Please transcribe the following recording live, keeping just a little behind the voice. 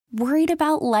Worried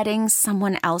about letting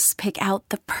someone else pick out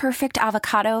the perfect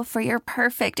avocado for your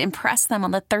perfect impress them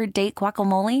on the third date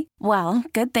guacamole? Well,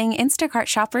 good thing Instacart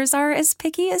shoppers are as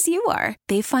picky as you are.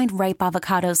 They find ripe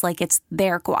avocados like it's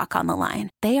their guac on the line.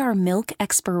 They are milk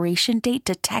expiration date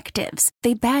detectives.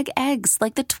 They bag eggs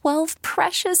like the 12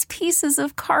 precious pieces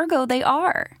of cargo they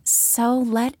are. So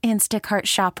let Instacart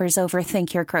shoppers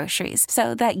overthink your groceries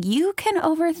so that you can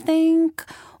overthink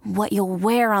what you'll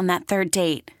wear on that third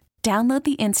date. Download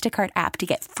the Instacart app to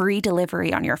get free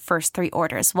delivery on your first 3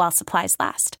 orders while supplies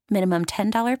last. Minimum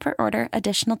 $10 per order.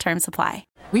 Additional terms apply.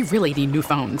 We really need new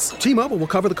phones. T-Mobile will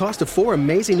cover the cost of 4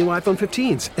 amazing new iPhone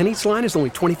 15s, and each line is only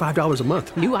 $25 a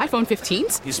month. New iPhone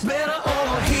 15s? It's better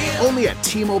over here. Only at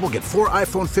T-Mobile, get 4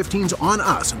 iPhone 15s on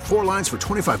us and 4 lines for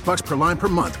 $25 per line per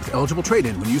month with eligible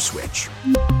trade-in when you switch.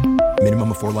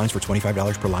 Minimum of 4 lines for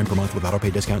 $25 per line per month with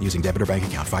autopay discount using debit or bank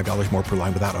account. $5 more per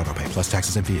line without autopay, plus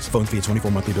taxes and fees. Phone fee at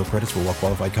 24 monthly bill credits for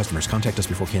well-qualified customers. Contact us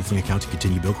before canceling account to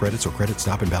continue bill credits or credit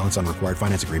stop and balance on required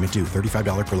finance agreement due.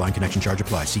 $35 per line connection charge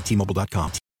applies. See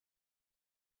T-Mobile.com.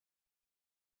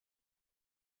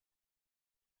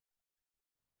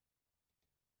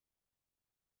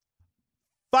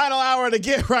 Final hour to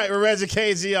Get Right with Reggie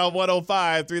KG on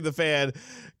 105 through the Fan.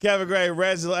 Kevin Gray,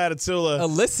 Reginald Atatula.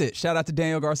 Illicit. Shout out to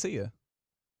Daniel Garcia.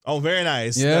 Oh, very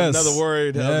nice. Yes. Another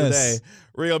word of the day.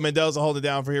 Rio Mendoza holding it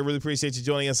down for here. Really appreciate you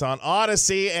joining us on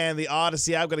Odyssey and the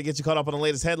Odyssey app. Going to get you caught up on the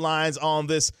latest headlines on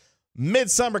this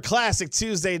Midsummer Classic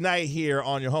Tuesday night here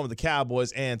on your home of the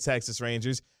Cowboys and Texas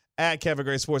Rangers. At Kevin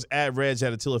Gray Sports, at Reg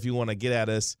Atatula if you want to get at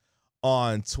us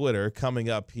on Twitter.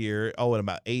 Coming up here, in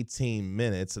about 18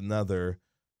 minutes, another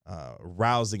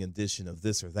rousing edition of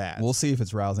This or That. We'll see if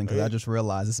it's rousing because I just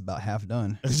realized it's about half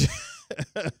done.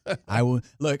 I will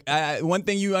look. One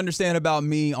thing you understand about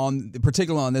me,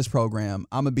 particularly on this program,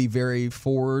 I'm gonna be very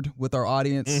forward with our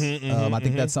audience. I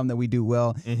think that's something that we do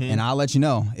well, and I'll let you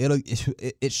know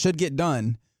it should get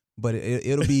done, but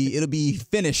it'll be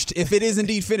finished. If it is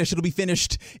indeed finished, it'll be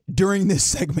finished during this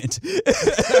segment.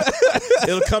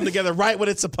 It'll come together right when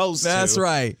it's supposed to. That's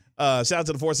right. Shout out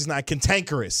to the 469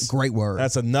 Cantankerous. Great word.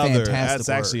 That's another. Fantastic that's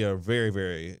word. Actually a very,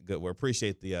 very good word.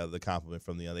 Appreciate the compliment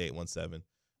from the 817.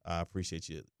 Appreciate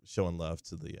you showing love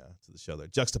to the show there.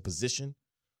 Juxtaposition.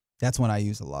 That's one I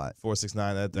use a lot.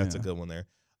 469. That's a good one there.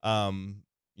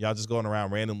 Y'all just going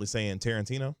around randomly saying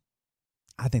Tarantino?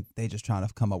 I think they just trying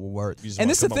to come up with words. And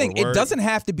this is the thing. It doesn't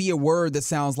have to be a word that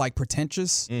sounds like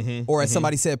pretentious or as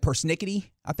somebody said, persnickety.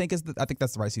 I think that's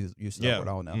the right use of that word.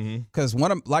 I don't know. Because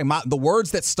one of the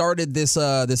words that started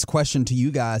this question to you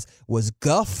guys was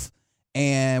guff.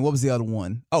 And what was the other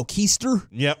one? Oh, keister.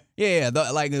 Yep. Yeah.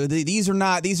 These are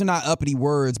not uppity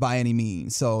words by any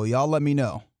means. So y'all let me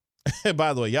know.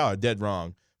 By the way, y'all are dead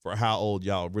wrong for how old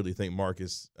y'all really think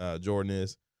Marcus Jordan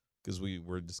is, because we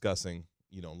were discussing,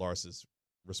 Lars's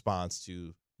response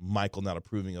to Michael not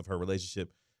approving of her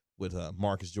relationship with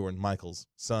Marcus Jordan, Michael's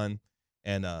son,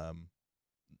 and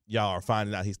y'all are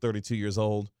finding out he's 32 years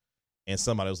old, and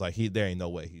somebody was like, there ain't no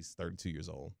way he's 32 years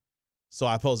old. So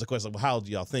I posed the question, well, how old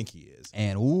do y'all think he is?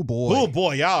 And y'all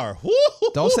are.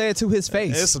 Don't say it to his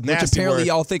face, which apparently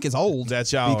y'all think is old.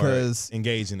 That y'all because are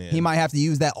engaging in. He might have to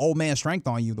use that old man strength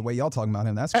on you the way y'all talking about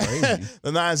him. That's crazy.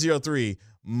 The 903,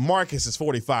 Marcus is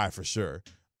 45 for sure.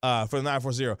 For the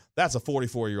 940, that's a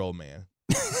 44-year-old man.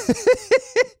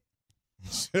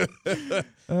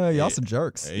 Y'all some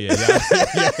jerks.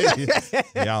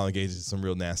 Y'all engaged in some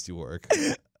real nasty work.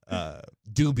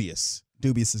 Dubious.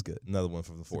 Dubious is good. Another one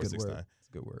from the 469. It's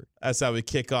a good word. That's how we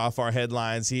kick off our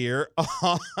headlines here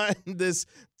on this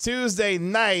Tuesday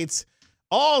night,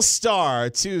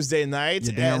 All-Star Tuesday night.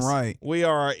 You're damn right. We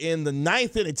are in the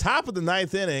ninth inning, top of the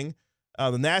ninth inning.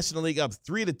 The National League up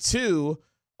 3-2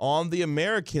 on the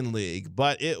American League,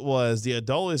 but it was the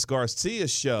Adolis Garcia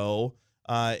show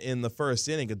in the first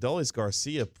inning. Adolis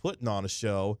Garcia putting on a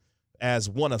show as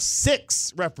one of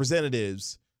 6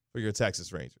 representatives for your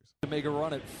Texas Rangers. To make a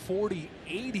run at 40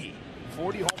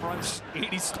 home runs,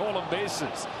 80 stolen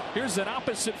bases. Here's an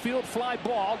opposite field fly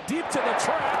ball deep to the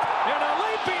track, and a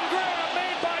leaping grab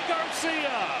made by Garcia.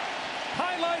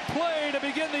 Highlight play to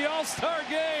begin the All-Star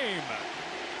game.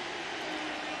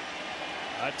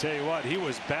 I tell you what, he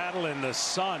was battling the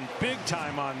sun big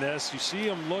time on this. You see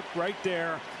him look right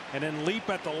there and then leap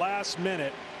at the last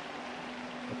minute.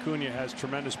 Acuna has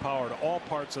tremendous power to all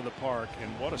parts of the park,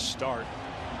 and what a start.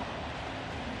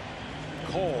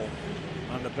 Cole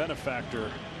on the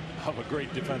benefactor of a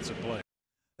great defensive play.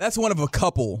 That's one of a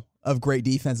couple of great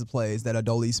defensive plays that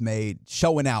Adolis made,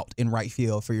 showing out in right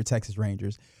field for your Texas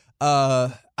Rangers.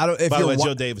 By the way,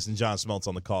 Joe Davis and John Smoltz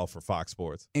on the call for Fox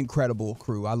Sports. Incredible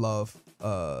crew. I love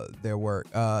their work.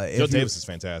 Joe Davis is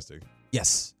fantastic.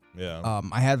 Yes. Yeah.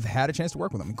 I have had a chance to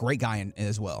work with him. Great guy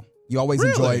as well. You've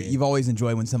always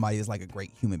enjoyed when somebody is like a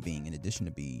great human being in addition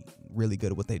to be really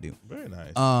good at what they do. Very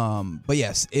nice. But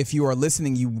yes, if you are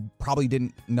listening, you probably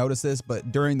didn't notice this,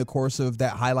 but during the course of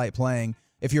that highlight playing,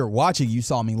 if you're watching, you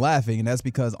saw me laughing, and that's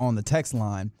because on the text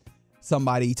line,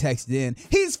 somebody texted in,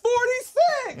 "He's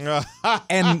 46,"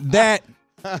 and that,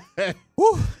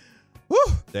 whew.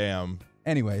 Damn.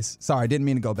 Anyways, sorry, didn't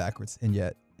mean to go backwards, and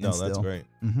yet, no, that's great.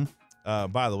 Mm-hmm.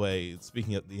 By the way,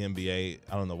 speaking of the NBA,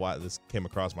 I don't know why this came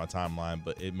across my timeline,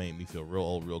 but it made me feel real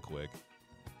old real quick.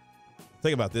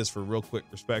 Think about this for real quick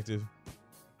perspective.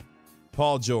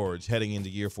 Paul George heading into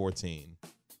year 14.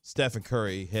 Stephen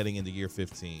Curry heading into year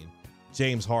 15.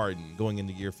 James Harden going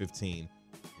into year 15.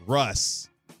 Russ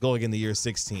going into year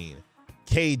 16.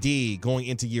 KD going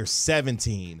into year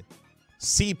 17.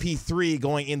 CP3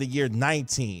 going into year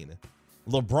 19.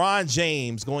 LeBron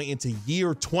James going into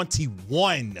year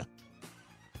 21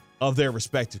 of their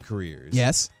respective careers.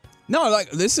 Yes. No, like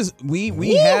this is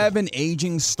we have an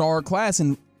aging star class,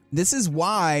 and this is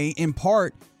why, in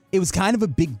part, it was kind of a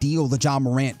big deal, the John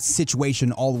Morant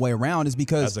situation all the way around, is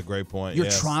because that's a great point. You're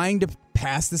trying to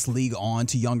pass this league on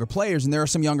to younger players, and there are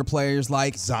some younger players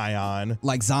like Zion,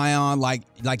 like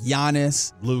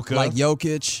Giannis, Luka, like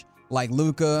Jokic, like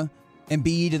Luka.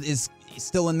 Embiid is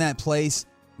still in that place.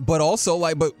 But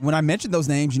also, but when I mentioned those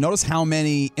names, you notice how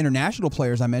many international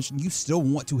players I mentioned. You still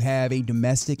want to have a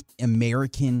domestic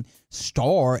American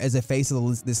star as a face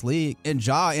of this league. And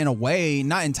Ja, in a way,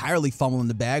 not entirely fumbling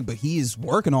the bag, but he is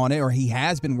working on it, or he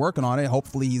has been working on it.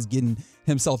 Hopefully he's getting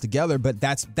himself together. But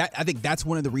I think that's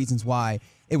one of the reasons why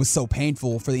it was so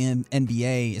painful for the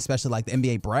NBA, especially like the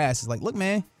NBA brass. Is like, look,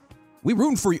 man, we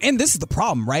rooting for you. And this is the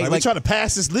problem, right? Like, we try to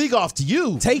pass this league off to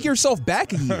you. Take yourself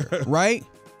back a year, right?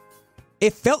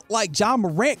 It felt like John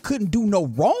Morant couldn't do no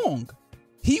wrong.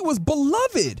 He was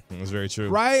beloved. That's very true.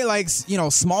 Right? Like,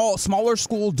 smaller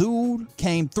school dude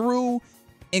came through.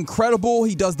 Incredible.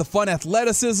 He does the fun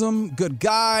athleticism. Good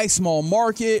guy. Small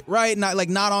market. Right?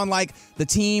 Not on like the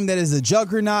team that is a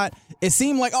juggernaut. It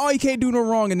seemed like, he can't do no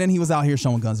wrong. And then he was out here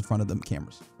showing guns in front of the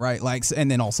cameras. Right? Like,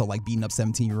 and then also like beating up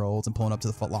 17-year-olds and pulling up to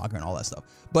the Foot Locker and all that stuff.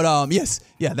 But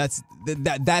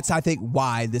that's I think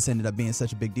why this ended up being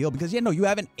such a big deal, because you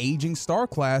have an aging star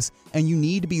class, and you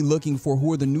need to be looking for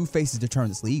who are the new faces to turn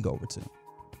this league over to.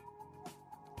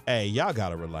 Hey, y'all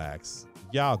gotta relax.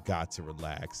 Y'all got to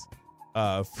relax.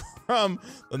 From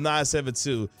the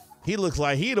 972. He looks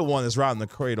like he the one that's riding the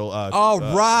cradle.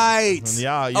 Right.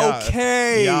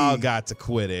 Okay. Y'all got to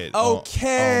quit it.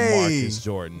 Okay. On Marcus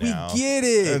Jordan now. We get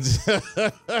it.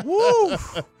 Woo.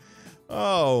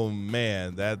 Oh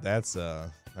man, that's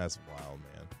wild,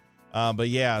 man. But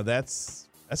yeah, that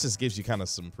just gives you kind of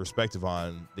some perspective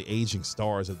on the aging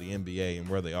stars of the NBA and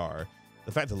where they are.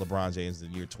 The fact that LeBron James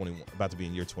in year 21, about to be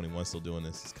in year 21, still doing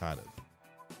this is kind of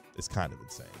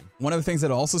insane. One of the things that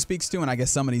it also speaks to, and I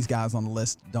guess some of these guys on the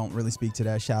list don't really speak to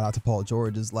that, shout out to Paul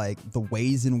George, is like the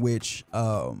ways in which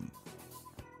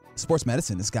sports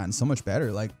medicine has gotten so much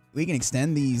better. Like, we can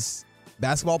extend these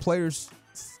basketball players'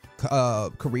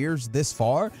 careers this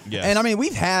far. Yes. And I mean,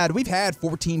 we've had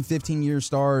 14, 15-year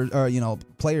stars,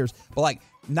 players, but like,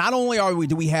 not only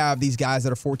do we have these guys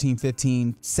that are 14,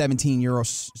 15, 17-year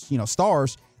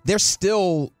stars, they're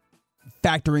still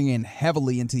factoring in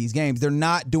heavily into these games. They're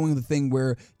not doing the thing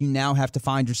where you now have to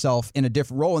find yourself in a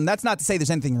different role. And that's not to say there's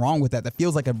anything wrong with that. That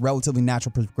feels like a relatively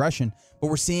natural progression.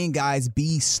 But we're seeing guys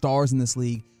be stars in this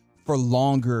league for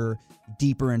longer,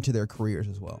 deeper into their careers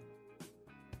as well.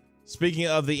 Speaking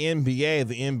of the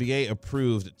NBA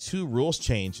approved 2 rules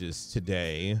changes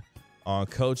today on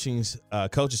coaches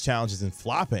challenges in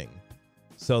flopping.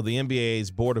 So the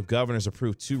NBA's Board of Governors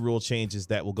approved 2 rule changes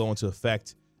that will go into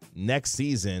effect next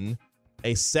season.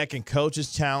 A second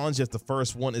coach's challenge if the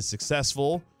first one is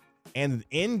successful, and an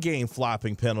in-game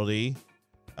flopping penalty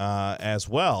as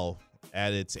well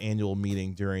at its annual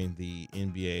meeting during the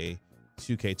NBA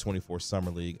 2K24 Summer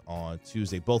League on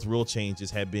Tuesday. Both rule changes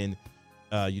have been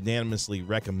unanimously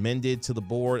recommended to the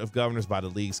Board of Governors by the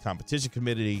league's competition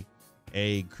committee,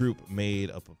 a group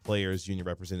made up of players, union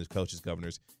representatives, coaches,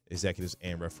 governors, executives,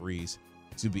 and referees,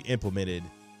 to be implemented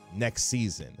next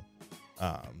season.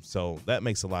 So that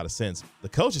makes a lot of sense. The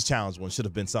coaches challenge one should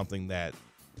have been something that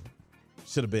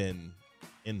should have been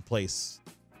in place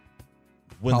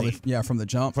from the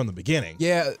jump, from the beginning.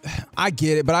 Yeah, I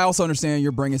get it, but I also understand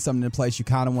you're bringing something into place. You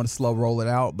kind of want to slow roll it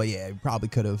out, but yeah, you probably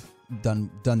could have done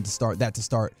to start.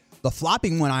 The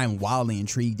flopping one I am wildly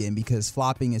intrigued in, because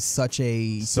flopping is such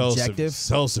a subjective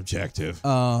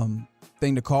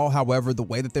thing to call. However, the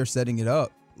way that they're setting it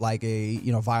up, like a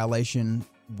violation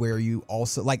where you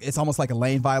also, like, it's almost like a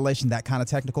lane violation, that kind of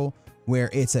technical, where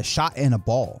it's a shot and a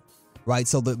ball, right?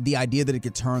 So the idea that it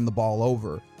could turn the ball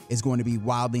over is going to be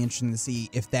wildly interesting to see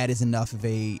if that is enough of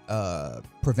a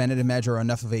preventative measure or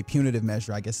enough of a punitive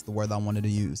measure, I guess is the word I wanted to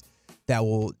use, that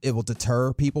it will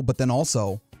deter people. But then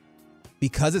also,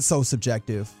 because it's so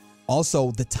subjective,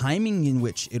 also the timing in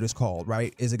which it is called,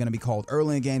 right? Is it going to be called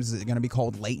early in games? Is it going to be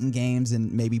called late in games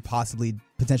and maybe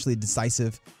potentially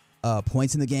decisive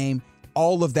points in the game?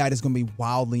 All of that is going to be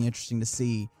wildly interesting to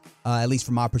see, at least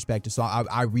from my perspective. So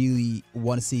I really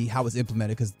want to see how it's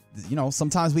implemented because,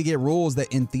 sometimes we get rules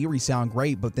that in theory sound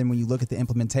great, but then when you look at the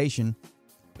implementation,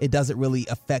 it doesn't really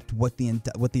affect what the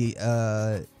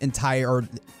entire or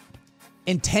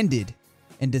intended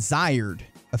and desired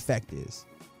effect is.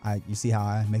 You see how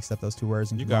I mixed up those two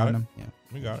words and combined them? Yeah.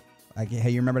 You got it. Like, hey,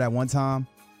 you remember that one time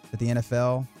that the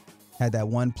NFL had that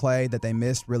one play that they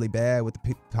missed really bad with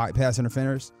the pass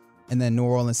interference? And then New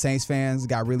Orleans Saints fans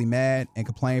got really mad and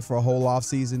complained for a whole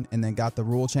offseason and then got the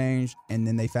rule changed. And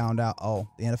then they found out,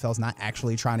 the NFL's not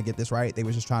actually trying to get this right. They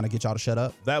were just trying to get y'all to shut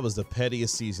up. That was the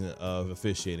pettiest season of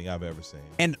officiating I've ever seen.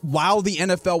 And while the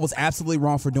NFL was absolutely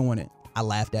wrong for doing it, I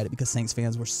laughed at it because Saints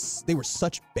fans were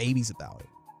such babies about it.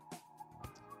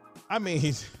 I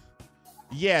mean,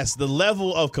 yes, the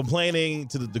level of complaining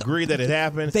to the degree that it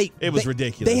happened, it was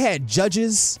ridiculous. They had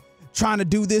judges trying to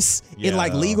do this in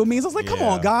like legal means. I was like, come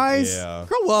on, guys,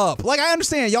 grow up. Like, I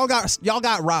understand y'all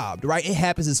got robbed, right? It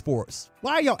happens in sports.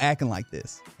 Why are y'all acting like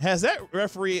this? Has that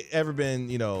referee ever been,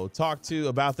 talked to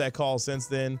about that call since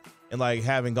then? And like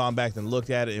having gone back and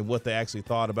looked at it and what they actually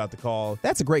thought about the call?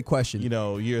 That's a great question.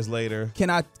 Years later. Can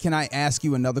I ask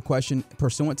you another question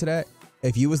pursuant to that?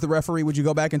 If you was the referee, would you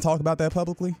go back and talk about that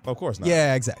publicly? Of course not.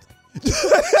 Yeah, exactly.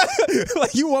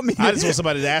 Like, you want me I just want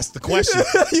somebody to ask the question.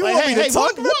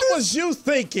 What was you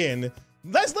thinking?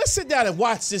 Let's sit down and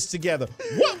watch this together.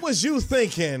 What was you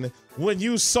thinking when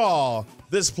you saw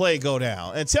this play go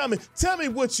down? And tell me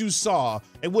what you saw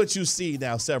and what you see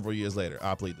now several years later.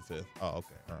 I'll plead the fifth. Oh,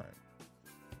 okay. All right.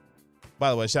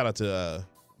 By the way, shout out to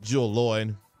Jewel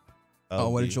Lloyd.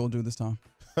 What did Jewel do this time?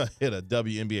 Hit a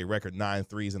WNBA record 9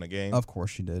 threes in a game. Of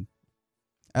course she did.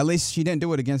 At least she didn't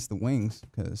do it against the Wings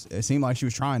because it seemed like she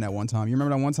was trying that one time. You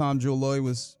remember that one time Jewel Lloyd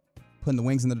was putting the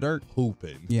Wings in the dirt?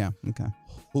 Hooping. Yeah, okay.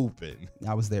 Hooping.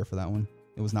 I was there for that one.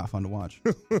 It was not fun to watch.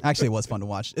 Actually, it was fun to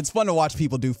watch. It's fun to watch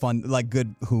people do fun, like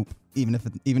good hoop, even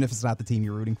if it's not the team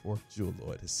you're rooting for. Jewel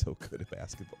Lloyd is so good at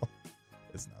basketball.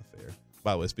 It's not fair.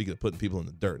 By the way, speaking of putting people in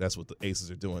the dirt, that's what the Aces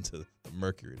are doing to the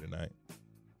Mercury tonight.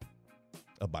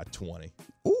 Up by 20.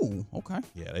 Ooh, okay.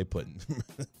 Yeah, they putting.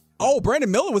 Brandon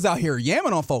Miller was out here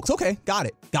yamming on folks. Okay, got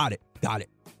it.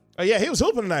 Oh, yeah, he was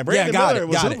hooping tonight. Brandon Miller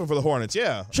was hooping for the Hornets,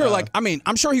 yeah. Sure,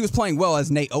 I'm sure he was playing well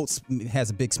as Nate Oates has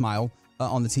a big smile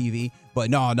on the TV. But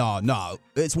no.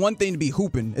 It's one thing to be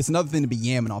hooping. It's another thing to be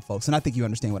yamming on folks. And I think you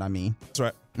understand what I mean. That's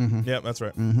right. Mm-hmm. Yeah, that's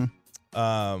right.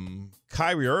 Mm-hmm.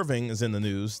 Kyrie Irving is in the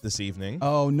news this evening.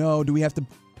 Oh, no. Do we have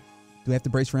to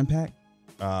brace for impact?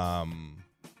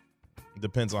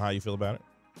 Depends on how you feel about it.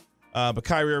 But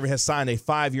Kyrie Irving has signed a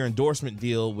 5-year endorsement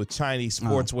deal with Chinese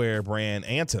sportswear brand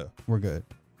Anta. We're good.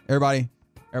 Everybody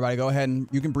go ahead and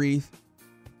you can breathe.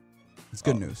 It's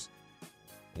good news.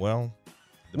 Well.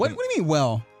 What do you mean,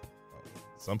 well?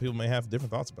 Some people may have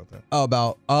different thoughts about that.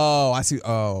 I see.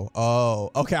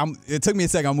 Okay. It took me a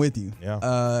second. I'm with you.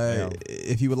 Yeah.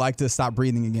 If you would like to stop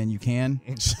breathing again, you can.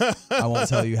 I won't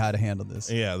tell you how to handle this.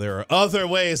 Yeah, there are other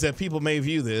ways that people may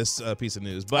view this piece of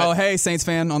news. But hey, Saints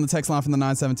fan on the text line from the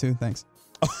 972. Thanks.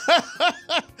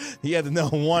 He had to know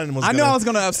one was. I know I was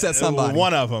going to upset somebody.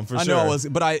 One of them for sure. I know it was,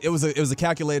 but it was a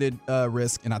calculated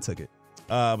risk, and I took it.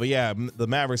 But yeah, the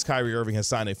Mavericks' Kyrie Irving has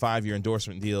signed a 5-year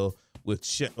endorsement deal with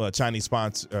Chinese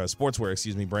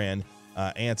sportswear, brand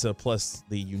Anta, plus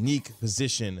the unique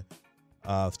position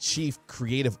of chief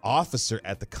creative officer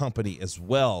at the company as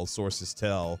well. Sources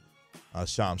tell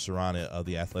Shams Charania of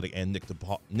The Athletic and Nick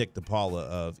DePaula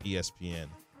of ESPN.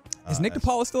 Is Nick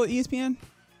DePaula still at ESPN?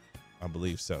 I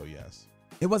believe so, yes.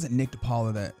 It wasn't Nick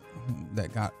DePaula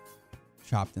that got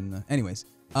chopped in the... Anyways.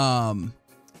 Along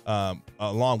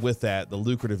with that, the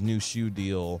lucrative new shoe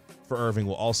deal for Irving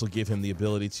will also give him the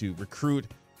ability to recruit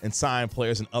and sign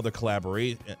players and other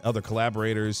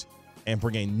collaborators and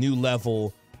bring a new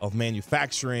level of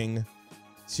manufacturing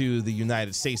to the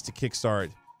United States to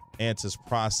kickstart Anta's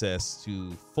process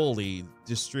to fully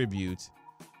distribute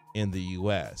in the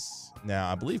U.S.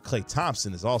 Now, I believe Klay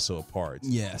Thompson is also a part.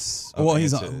 Yes. of Well,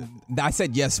 Anta. I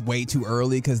said yes way too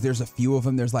early because there's a few of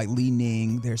them. There's like Li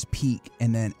Ning, there's Peak,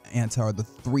 and then Anta are the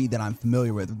three that I'm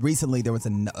familiar with. Recently, there was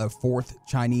a fourth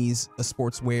Chinese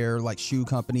sportswear like shoe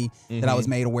company that I was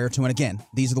made aware to. And again,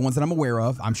 these are the ones that I'm aware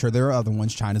of. I'm sure there are other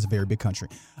ones. China's a very big country.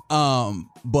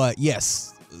 But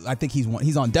yes, I think he's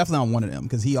definitely on one of them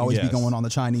because he always be going on the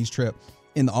Chinese trip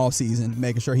in the off season,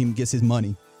 making sure he gets his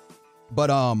money.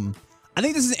 But I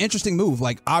think this is an interesting move.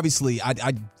 Like, obviously,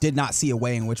 I did not see a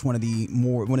way in which one of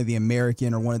the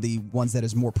American or one of the ones that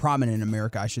is more prominent in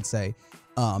America, I should say,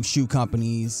 shoe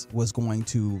companies was going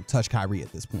to touch Kyrie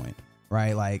at this point,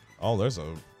 right? Like, I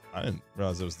didn't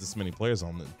realize there was this many players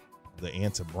on the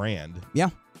Anta brand. Yeah.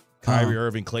 Kyrie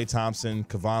Irving, Klay Thompson,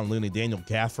 Kevon Looney, Daniel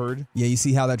Gafford. Yeah, you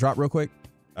see how that dropped real quick?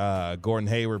 Gordon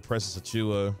Hayward, Precious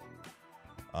Achiuwa,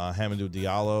 Hamidou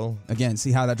Diallo. Again,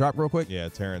 see how that dropped real quick? Yeah,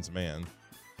 Terrence Mann.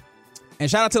 And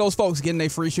shout out to those folks getting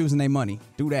their free shoes and their money.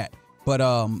 Do that.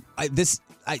 But this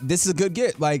is a good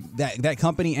get. Like that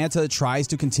company, Anta, tries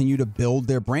to continue to build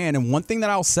their brand. And one thing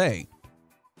that I'll say,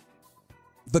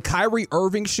 the Kyrie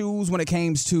Irving shoes, when it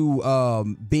came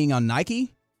to being on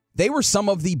Nike, they were some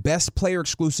of the best player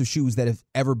exclusive shoes that have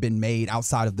ever been made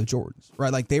outside of the Jordans,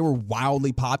 right? Like they were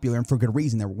wildly popular and for good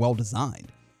reason. They were well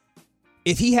designed.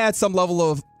 If he had some level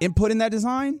of input in that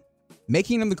design,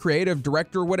 making him the creative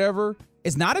director or whatever,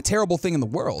 it's not a terrible thing in the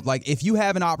world. Like, if you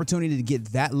have an opportunity to get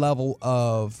that level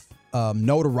of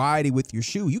notoriety with your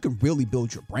shoe, you can really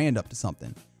build your brand up to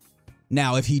something.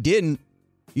 Now, if he didn't,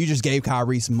 you just gave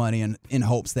Kyrie some money in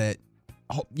hopes that,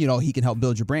 he can help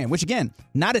build your brand, which, again,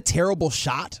 not a terrible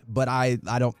shot, but I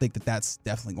don't think that that's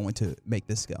definitely going to make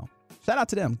this go. Shout out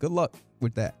to them. Good luck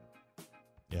with that.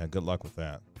 Yeah, good luck with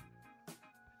that.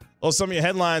 Well, some of your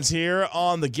headlines here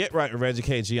on the Get Right with Reggie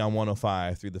KG on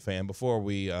 105 through the Fan. Before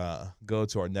we go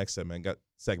to our next segment,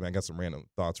 I got some random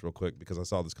thoughts real quick because I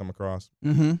saw this come across.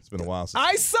 Mm-hmm. It's been a while since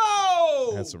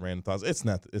I had some random thoughts. It's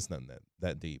nothing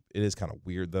that deep. It is kind of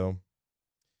weird though,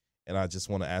 and I just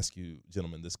want to ask you,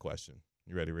 gentlemen, this question.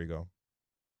 You ready, Rigo?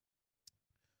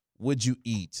 Would you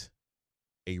eat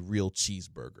a real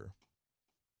cheeseburger?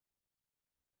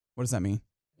 What does that mean?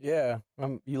 Yeah,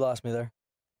 you lost me there.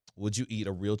 Would you eat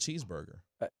a real cheeseburger?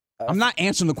 I'm not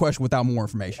answering the question without more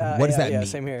information. What does that mean?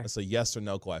 Same here. It's a yes or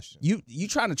no question. You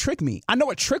trying to trick me? I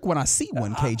know a trick when I see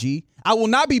one, KG. I will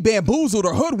not be bamboozled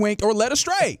or hoodwinked or led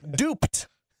astray. Duped.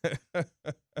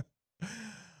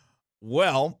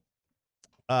 Well,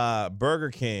 Burger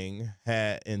King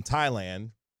in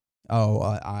Thailand.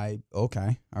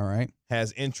 Okay, all right.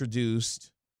 Has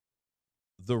introduced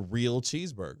the real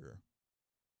cheeseburger.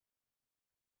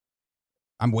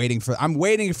 I'm waiting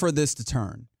for this to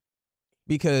turn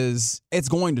because it's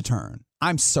going to turn.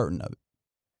 I'm certain of it.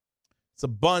 It's a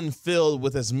bun filled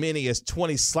with as many as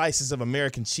 20 slices of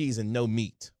American cheese and no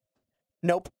meat.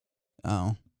 Nope.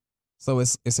 Oh, so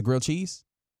it's a grilled cheese?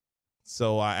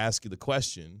 So I ask you the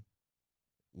question,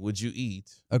 would you eat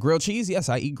a grilled cheese? Yes,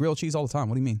 I eat grilled cheese all the time.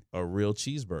 What do you mean? A real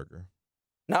cheeseburger.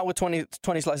 Not with 20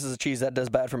 slices of cheese. That does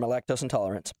bad for my lactose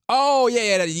intolerance. Oh,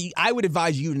 yeah. I would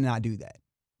advise you to not do that.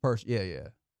 Yeah.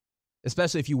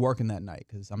 Especially if you working that night,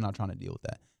 because I'm not trying to deal with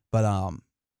that. But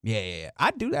yeah.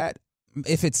 I'd do that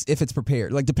if it's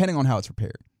prepared, like depending on how it's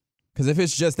prepared. Because if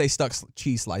it's just they stuck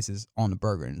cheese slices on the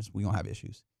burger, and we gonna have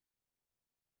issues,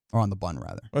 or on the bun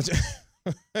rather.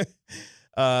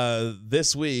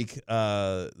 This week,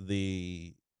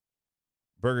 the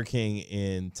Burger King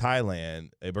in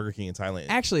Thailand.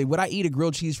 Actually, would I eat a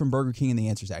grilled cheese from Burger King? And the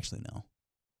answer is actually no.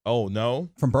 Oh no,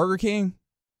 from Burger King.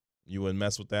 You wouldn't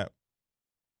mess with that?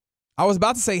 I was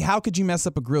about to say, how could you mess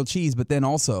up a grilled cheese? But then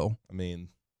also, I mean,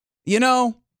 you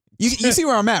see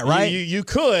where I'm at, right? You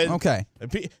could. Okay.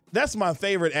 That's my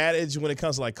favorite adage when it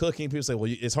comes to like cooking. People say,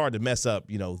 well, it's hard to mess up,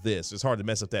 this. It's hard to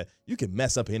mess up that. You can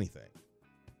mess up anything.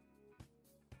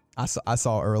 I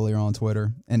saw earlier on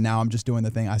Twitter, and now I'm just doing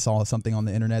the thing. I saw something on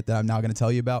the internet that I'm now going to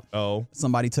tell you about. Oh.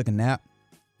 Somebody took a nap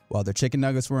while their chicken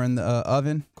nuggets were in the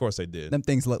oven. Of course they did. Them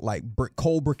things look like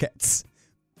cold briquettes.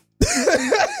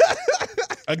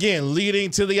 Again, leading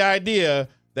to the idea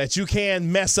that you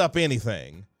can mess up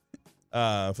anything.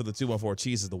 For the 214,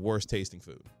 cheese is the worst tasting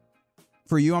food.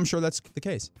 For you, I'm sure that's the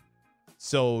case.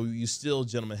 So you still,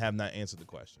 gentlemen, have not answered the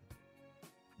question.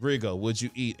 Rigo, would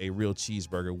you eat a real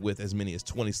cheeseburger with as many as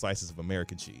 20 slices of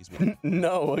American cheese?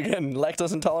 No, again,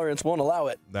 lactose intolerance won't allow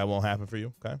it. That won't happen for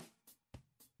you? Okay.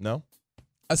 No?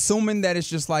 Assuming that it's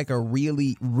just like a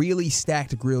really, really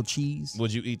stacked grilled cheese.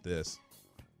 Would you eat this?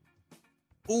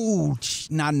 Ooh,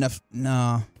 not enough.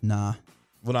 Nah.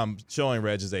 What I'm showing,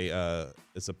 Reg, is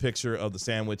it's a picture of the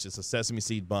sandwich. It's a sesame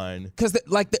seed bun. Because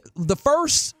the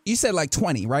first, you said like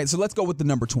 20, right? So let's go with the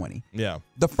number 20. Yeah.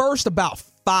 The first about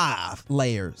 5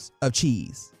 layers of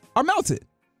cheese are melted.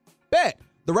 Bet.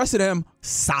 The rest of them,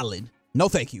 solid. No,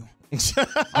 thank you.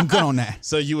 I'm good on that.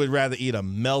 So you would rather eat a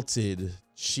melted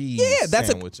cheese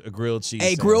sandwich, a grilled cheese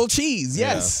sandwich. Grilled cheese,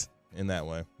 yes. Yeah, in that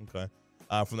way. Okay.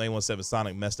 From the 817,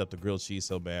 Sonic messed up the grilled cheese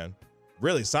so bad.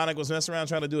 Really? Sonic was messing around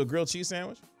trying to do a grilled cheese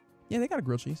sandwich? Yeah, they got a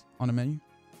grilled cheese on the menu.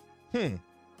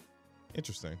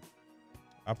 Interesting.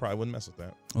 I probably wouldn't mess with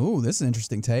that. Ooh, this is an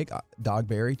interesting take.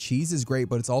 Dogberry. Cheese is great,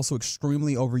 but it's also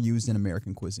extremely overused in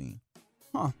American cuisine.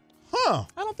 Huh. I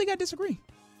don't think I disagree.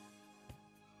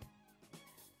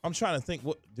 I'm trying to think,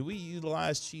 what do we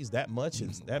utilize cheese that much?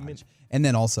 And that much? And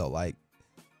then also,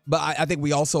 but I think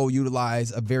we also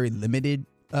utilize a very limited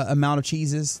amount of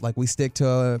cheeses. Like, we stick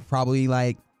to probably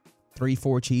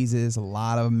 3-4 cheeses, a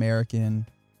lot of American,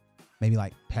 maybe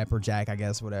like pepper jack, I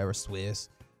guess, whatever, Swiss.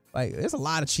 There's a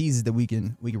lot of cheeses that we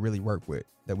can really work with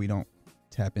that we don't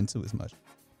tap into as much.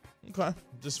 Okay.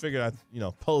 Just figured I'd,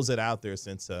 pose it out there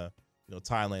since,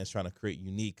 Thailand's trying to create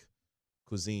unique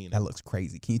cuisine. That looks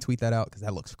crazy. Can you tweet that out? Because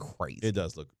that looks crazy. It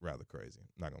does look rather crazy.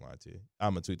 Not going to lie to you.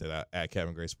 I'm going to tweet that out at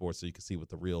Kevin Gray Sports so you can see what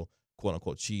the real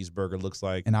quote-unquote cheeseburger looks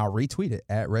like. And I'll retweet it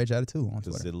at RegAttitude on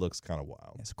Twitter. Because it looks kind of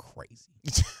wild. It's crazy.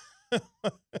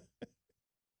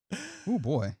 Oh,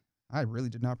 boy. I really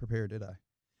did not prepare, did I?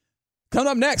 Coming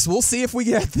up next, we'll see if we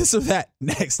get this or that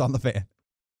next on The Fan.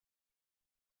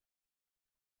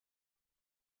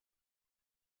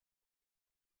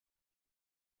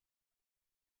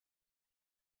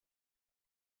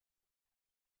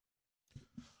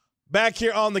 Back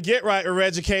here on the Get Right with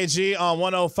Reggie KG on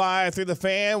 105 through The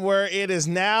Fan, where it is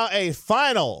now a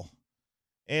final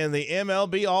in the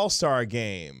MLB All-Star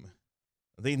Game.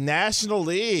 The National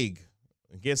League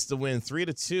gets the win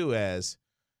 3-2 as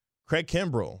Craig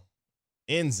Kimbrell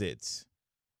ends it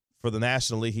for the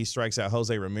National League. He strikes out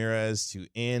Jose Ramirez to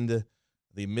end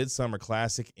the Midsummer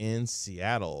Classic in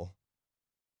Seattle.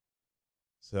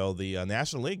 So the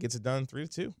National League gets it done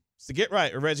 3-2. It's the Get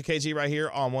Right with Reggie KG right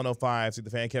here on 105 through The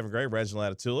Fan. Kevin Gray,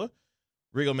 Reginald Atatula.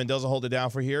 Rigo Mendoza hold it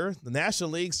down for here. The National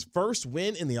League's first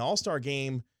win in the All-Star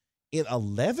Game in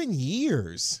 11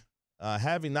 years,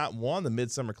 having not won the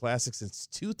Midsummer Classic since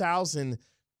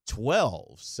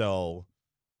 2012. So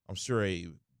I'm sure a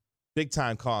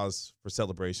big-time cause for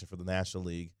celebration for the National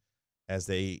League as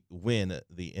they win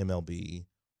the MLB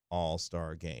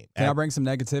All-Star Game. Can I bring some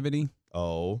negativity?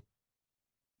 Oh.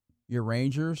 Your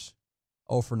Rangers,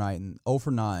 0 for 9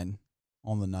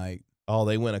 on the night. Oh,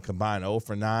 they went a combined 0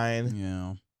 for 9?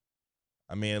 Yeah.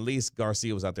 I mean, at least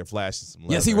Garcia was out there flashing some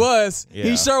leather. Yes, he was. Yeah.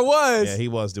 He sure was. Yeah, he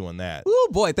was doing that. Ooh,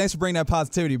 boy, thanks for bringing that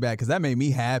positivity back because that made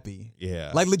me happy.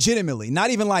 Yeah. Legitimately.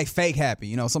 Not even fake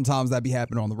happy. Sometimes that be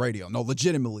happening on the radio. No,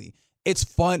 legitimately. It's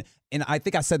fun. And I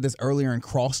think I said this earlier in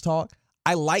Crosstalk.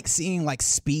 I like seeing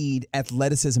speed,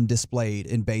 athleticism displayed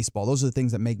in baseball. Those are the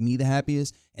things that make me the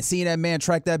happiest. And seeing that man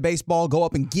track that baseball, go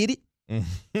up and get it.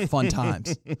 Fun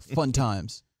times. Fun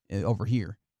times over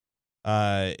here.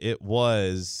 It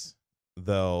was,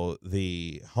 though,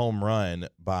 the home run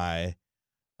by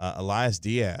Elias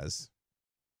Diaz,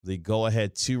 the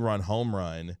go-ahead 2-run home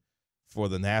run for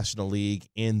the National League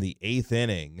in the 8th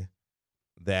inning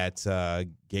that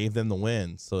gave them the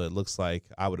win. So it looks like,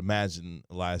 I would imagine,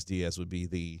 Elias Diaz would be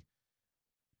the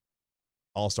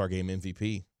All-Star Game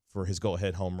MVP for his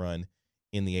go-ahead home run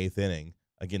in the 8th inning.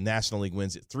 Again, National League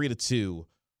wins it 3-2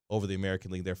 over the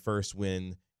American League, their first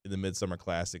win in the Midsummer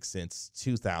Classic since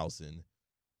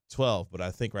 2012. But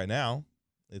I think right now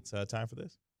it's time for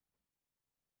this.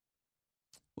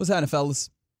 What's happening, fellas?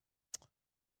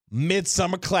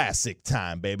 Midsummer Classic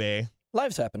time, baby.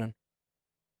 Life's happening.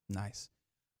 Nice.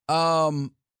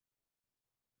 Hello,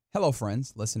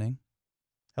 friends listening.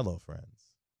 Hello, friends.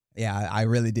 Yeah, I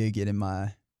really did get in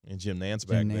my Jim Nance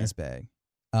bag.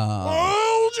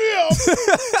 Oh, Jim!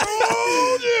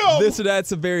 Oh, Jim! This or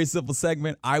that's a very simple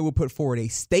segment. I will put forward a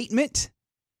statement.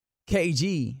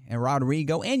 KG and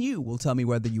Rodrigo and you will tell me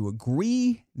whether you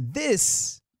agree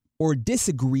this or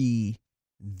disagree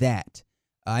that.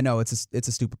 I know it's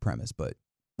a stupid premise, but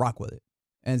rock with it.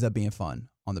 Ends up being fun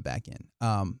on the back end.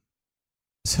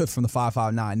 So from the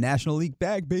 559 National League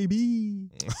back, baby.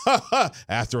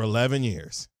 After 11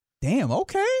 years. Damn,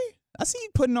 okay. I see you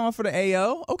putting on for the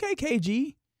AO. Okay,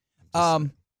 KG.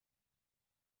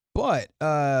 But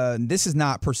this is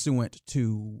not pursuant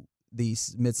to the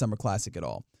Midsummer Classic at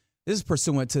all. This is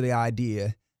pursuant to the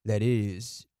idea that it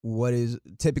is what is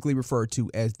typically referred to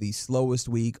as the slowest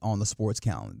week on the sports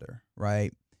calendar,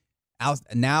 right?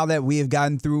 Now that we have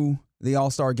gotten through the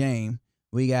All-Star Game,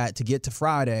 We got to get to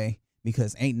Friday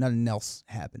because ain't nothing else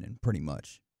happening, pretty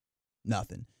much.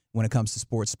 Nothing when it comes to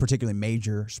sports, particularly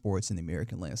major sports in the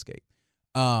American landscape.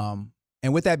 And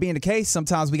with that being the case,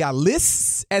 sometimes we got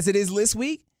lists, as it is list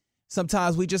week.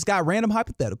 Sometimes we just got random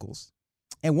hypotheticals.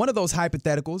 And one of those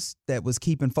hypotheticals that was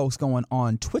keeping folks going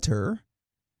on Twitter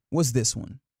was this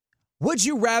one. Would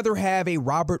you rather have a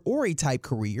Robert Horry type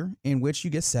career in which you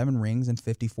get 7 rings and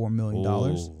 $54 million?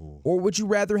 Ooh. Or would you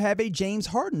rather have a James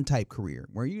Harden type career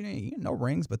where you get no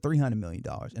rings but $300 million?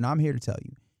 And I'm here to tell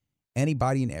you,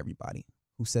 anybody and everybody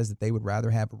who says that they would rather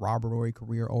have a Robert Horry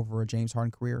career over a James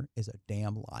Harden career is a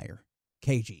damn liar.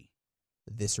 KG,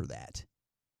 this or that?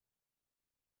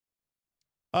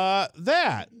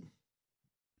 That.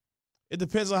 It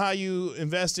depends on how you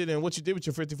invested and what you did with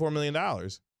your $54 million.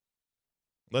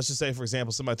 Let's just say, for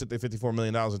example, somebody took their $54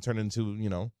 million and turned it into,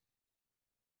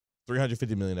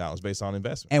 $350 million based on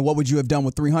investment. And what would you have done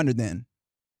with 300 then?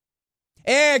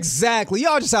 Exactly.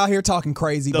 Y'all just out here talking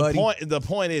crazy, buddy. The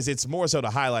point is, it's more so to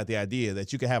highlight the idea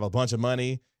that you can have a bunch of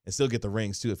money and still get the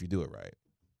rings, too, if you do it right.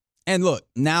 And look,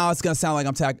 now it's going to sound like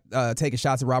I'm taking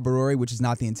shots at Robert Horry, which is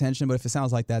not the intention, but if it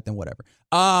sounds like that, then whatever.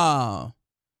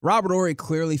 Robert Horry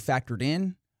clearly factored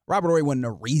in. Robert Horry wasn't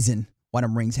a reason why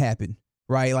them rings happened,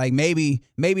 right? Like maybe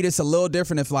this a little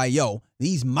different if like, yo,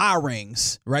 these my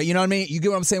rings, right? You know what I mean? You get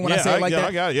what I'm saying when I say it like that?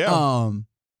 I got it, yeah. No.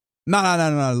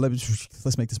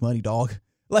 Let's make this money, dog.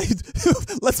 Like,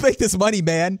 let's make this money,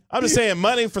 man. I'm just saying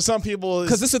money for some people is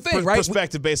because it's a thing, right?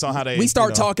 Perspective based on how they. We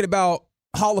start talking about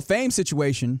Hall of Fame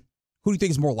situation. Who do you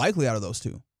think is more likely out of those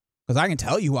two? Because I can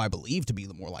tell you who I believe to be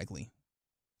the more likely.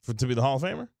 To be the Hall of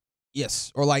Famer?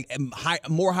 Yes. Or like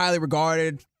more highly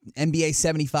regarded, NBA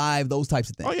 75, those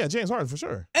types of things. Oh, yeah, James Harden for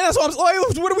sure. And that's what I'm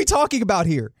like, what are we talking about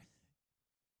here?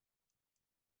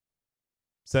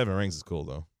 7 rings is cool,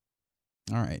 though.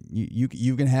 All right.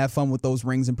 You can have fun with those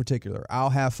rings in particular. I'll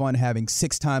have fun having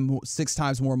 6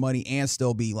 times more money and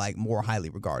still be like more highly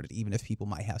regarded, even if people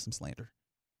might have some slander.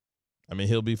 I mean,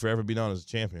 he'll be forever be known as a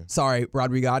champion. Sorry,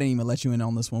 Rodrigo, I didn't even let you in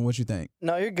on this one. What you think?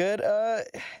 No, you're good.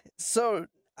 So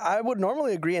I would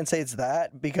normally agree and say it's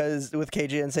that because with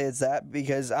KJ and say it's that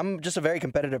because I'm just a very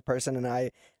competitive person and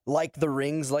I like the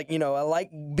rings. Like, I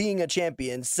like being a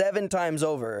champion 7 times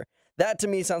over. That to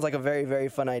me sounds like a very, very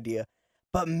fun idea.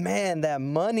 But man, that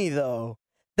money though.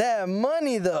 So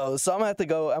I'm gonna have to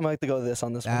go with this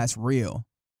on this one. That's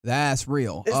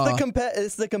real.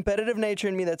 It's the competitive nature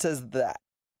in me that says that.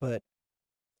 But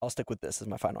I'll stick with this as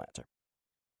my final answer.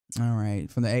 All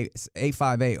right. From the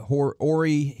 858,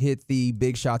 Horry hit the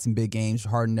big shots in big games.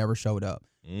 Harden never showed up.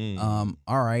 All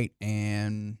right.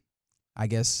 And I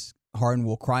guess Harden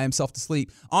will cry himself to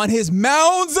sleep on his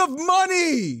mounds of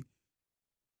money.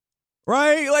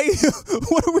 Right? Like,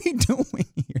 what are we doing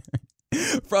here?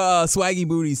 Swaggy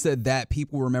Booty said that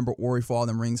people remember Horry for all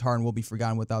them rings. Harden will be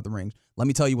forgotten without the rings. Let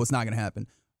me tell you what's not going to happen.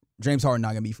 James Harden not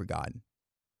going to be forgotten.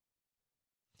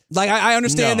 Like, I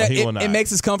understand that it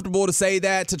makes us comfortable to say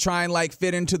that to try and, like,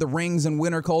 fit into the rings and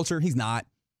winner culture. He's not.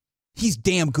 He's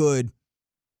damn good.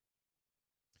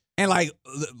 And, like,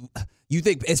 you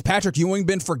think, has Patrick Ewing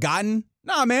been forgotten?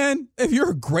 Nah, man. If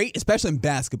you're great, especially in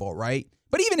basketball, right?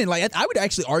 But even in, like, I would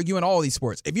actually argue in all of these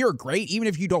sports, if you're great, even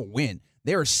if you don't win,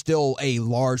 there is still a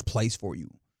large place for you.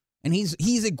 And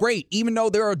he's a great, even though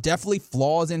there are definitely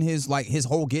flaws in his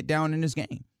whole get down in his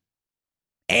game.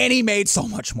 And he made so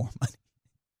much more money.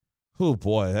 Oh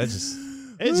boy, it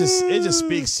just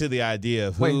speaks to the idea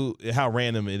of how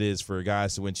random it is for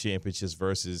guys to win championships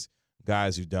versus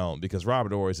guys who don't. Because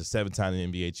Robert Horry is a 7-time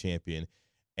NBA champion,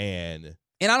 and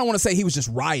I don't want to say he was just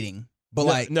riding,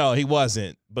 but no, he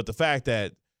wasn't. But the fact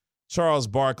that Charles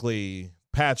Barkley,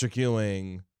 Patrick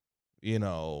Ewing,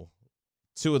 2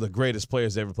 of the greatest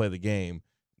players to ever play the game,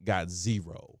 got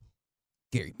 0.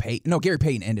 Gary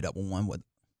Payton ended up with 1 with.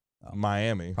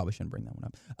 Miami. Probably shouldn't bring that one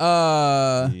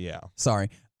up. Yeah.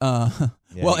 Sorry.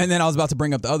 Well, and then I was about to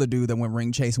bring up the other dude that went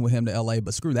ring chasing with him to LA,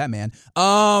 but screw that man.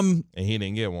 And he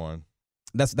didn't get one.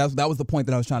 That was the point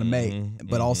that I was trying to make.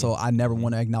 But also, I never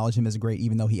want to acknowledge him as great,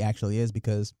 even though he actually is,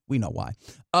 because we know why.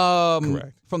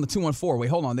 Correct. From the 214. Wait,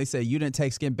 hold on. They say you didn't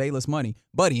take Skip Bayless money,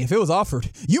 buddy. If it was offered,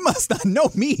 you must not know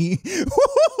me.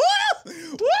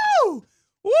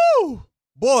 Woo!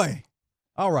 Boy.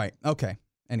 All right. Okay.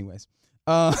 Anyways.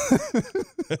 I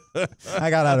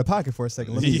got out of pocket for a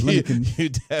second. Let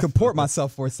me comport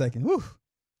myself for a second. Whew.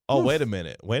 Oh, wait a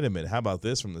minute. How about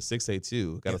this from the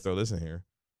 682? Got to throw this in here.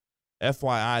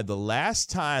 FYI, the last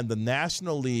time the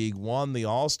National League won the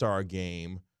All-Star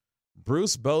game,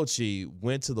 Bruce Bochy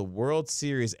went to the World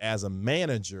Series as a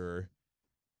manager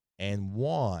and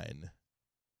won.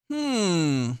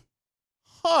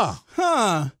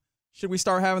 Should we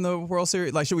start having the World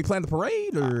Series? Like, should we plan the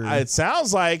parade? Or It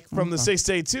sounds like from the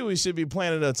 6-day 2, we should be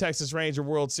planning a Texas Ranger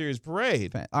World Series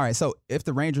parade. All right, so if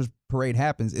the Rangers parade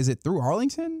happens, is it through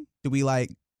Arlington? Do we like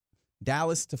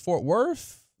Dallas to Fort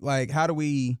Worth? Like, how do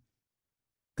we?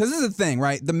 Because this is the thing,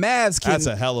 right? The Mavs can. That's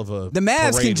a hell of a the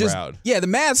Mavs parade can just route. Yeah, the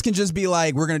Mavs can just be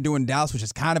like, we're gonna do it in Dallas, which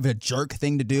is kind of a jerk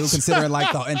thing to do, considering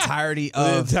like the entirety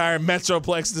of the entire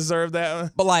Metroplex deserved that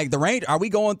one. But like the Rangers, are we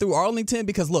going through Arlington?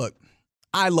 Because look,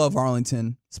 I love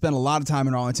Arlington. Spent a lot of time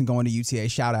in Arlington going to UTA.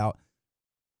 Shout out.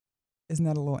 Isn't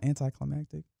that a little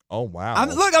anticlimactic? Oh wow!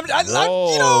 I'm, you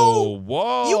know,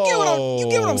 whoa! You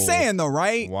get what I'm saying though,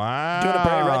 right? Wow! Doing a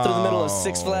parade right through the middle of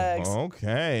Six Flags.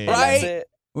 Okay, right. That's it.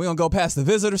 We're gonna go past the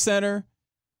visitor center.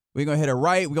 We're gonna hit it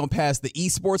right. We're gonna pass the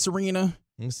esports arena.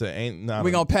 You said ain't not.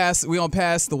 We're gonna pass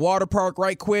the water park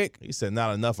right quick. You said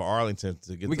not enough of Arlington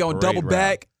to get. We're the gonna parade double route.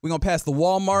 back. We're gonna pass the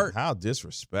Walmart. How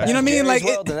disrespectful! You know what I mean? Like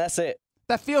Well, then that's it.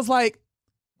 that feels like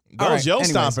Those right, your anyways.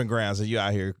 stomping grounds that you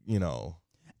out here, you know.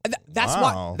 That's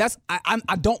Wow. why.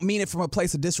 I don't mean it from a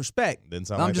place of disrespect. Didn't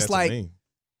sound I'm like just that like, to me.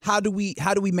 how do we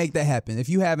make that happen? If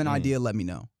you have an idea, let me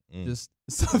know. Just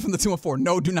stuff from the 214.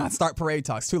 No, do not start parade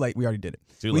talks. Too late. We already did it.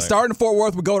 Too We late. start in Fort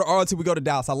Worth. We go to Arlington. We go to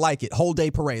Dallas. I like it. Whole day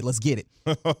parade. Let's get it.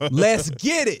 Let's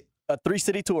get it. A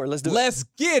 3-city tour. Let's do it. Let's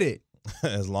get it.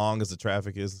 As long as the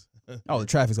traffic is Oh, the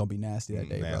traffic's gonna be nasty that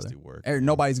day, nasty brother. work.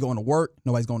 Nobody's going to work.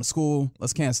 Nobody's going to school.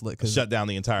 Let's cancel it because shut down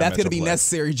the entire. that's gonna be Metroplex.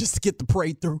 necessary just to get the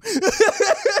parade through.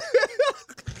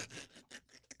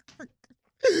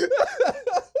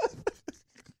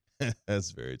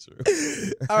 That's very true.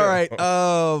 All right.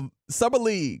 Summer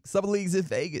League's in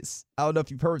Vegas. I don't know if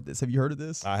you've heard this. Have you heard of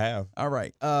this? I have. All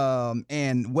right.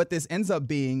 And what this ends up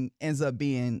being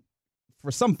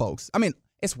for some folks. I mean,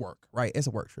 it's work, right? It's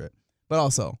a work trip, but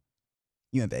also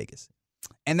you in Vegas,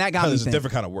 and that got me There's a thinking.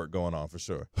 different kind of work going on for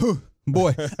sure.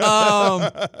 Boy,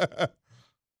 that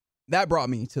brought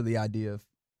me to the idea of,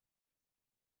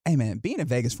 hey man, being in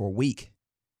Vegas for a week.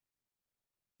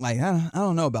 Like I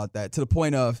don't know about that. To the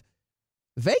point of,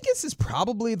 Vegas is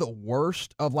probably the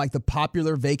worst of like the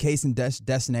popular vacation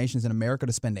destinations in America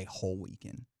to spend a whole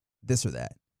weekend. This or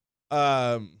that.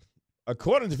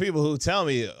 According to people who tell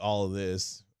me all of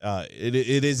this, it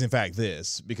is in fact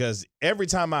this, because every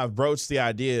time I've broached the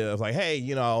idea of like, hey,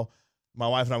 you know, my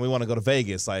wife and I, we want to go to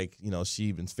Vegas. Like, you know,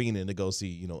 she been fiending to go see,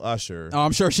 you know, Usher. Oh,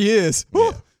 I'm sure she is.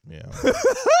 Yeah.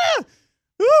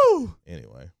 Woo!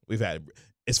 Anyway,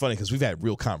 it's funny because we've had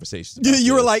real conversations.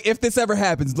 You were like, if this ever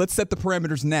happens, let's set the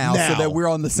parameters now so that we're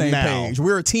on the same page.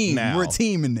 We're a team. Now. We're a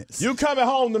team in this. You coming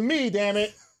home to me, damn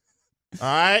it. All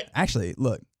right. Actually,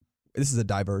 look, this is a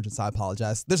divergence. I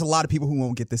apologize. There's a lot of people who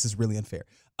won't get this. Is really unfair.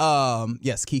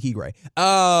 Yes, Kiki Gray.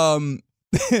 The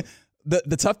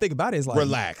tough thing about it is like,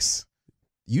 Relax.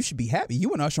 You should be happy.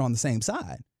 You and Usher on the same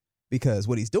side, because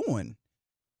what he's doing,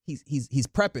 he's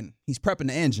prepping. He's prepping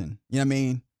the engine. You know what I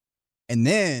mean? And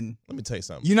then, let me tell you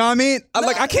something. You know what I mean? I'm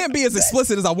like, I can't be as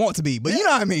explicit as I want to be, but you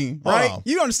know what I mean, Hold right? on.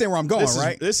 You understand where I'm going,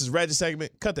 right? This is Reggie's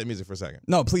segment. Cut that music for a second.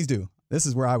 No, please do. This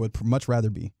is where I would much rather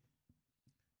be.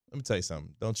 Let me tell you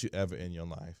something. Don't you ever in your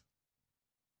life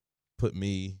put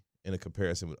me in a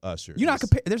comparison with Usher. You're not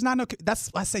comparing. There's not no. That's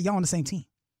why I say y'all on the same team.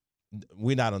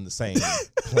 We're not on the same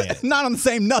planet. Not on the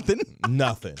same nothing.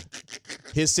 Nothing.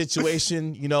 His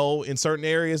situation, you know, in certain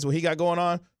areas, what he got going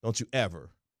on, don't you ever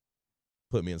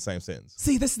put me in the same sentence.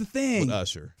 See, this is the thing. With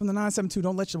Usher. From the 972,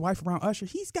 don't let your wife around Usher.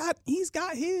 He's got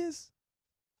his.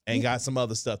 And got some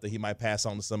other stuff that he might pass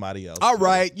on to somebody else. All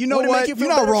right. You know Would it make what? you feel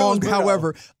You're not better if it was wrong. Bruno?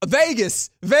 However, Vegas.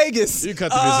 You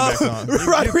cut the music back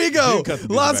on. Rodrigo, you cut the music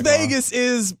Las back on. Vegas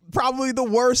is probably the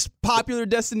worst popular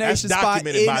destination That's spot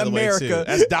documented, in by the way, America. too.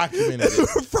 That's documented.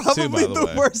 Probably too, by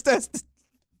the worst.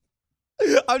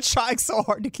 I'm trying so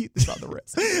hard to keep this on the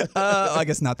wrist. I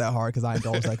guess not that hard because I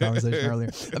indulged that conversation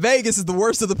earlier. Vegas is the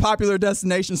worst of the popular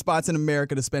destination spots in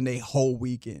America to spend a whole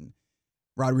weekend.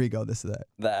 Rodrigo, this is that.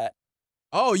 That.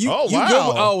 Oh, you wow. good?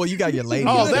 Oh, well, you got your lady.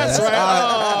 Oh, that's right.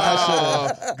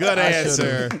 I Good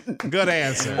answer. Good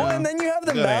answer. Well, and then you have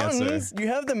the Good mountains. answer. You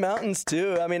have the mountains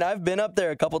too. I mean, I've been up there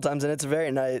a couple times, and it's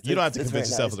very nice. You don't have to It's convince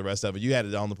very yourself nice. of the rest of it. You had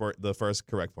it on the first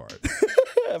correct part.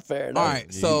 Fair enough. All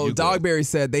right, so you Dogberry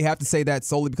said they have to say that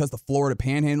solely because the Florida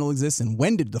Panhandle exists. And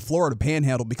when did the Florida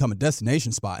Panhandle become a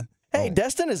destination spot? Hey,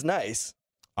 Destin is nice.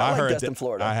 I like heard Destin,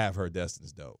 Florida. I have heard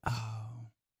Destin's dope. Oh,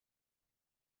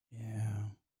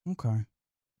 yeah. Okay.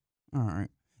 All right.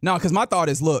 No, because my thought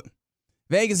is, look,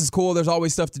 Vegas is cool. There's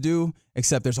always stuff to do,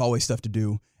 except there's always stuff to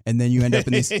do, and then you end up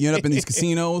in these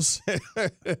casinos.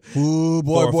 Ooh,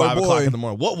 boy, 4 or boy, 5 o'clock boy. in the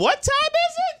morning. What time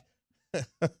is it?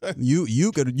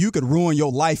 You could ruin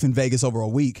your life in Vegas over a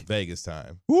week. Vegas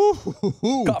time. Ooh.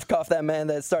 Cough, that man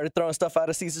that started throwing stuff out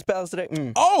of Caesars Palace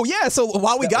today. Oh, yeah. So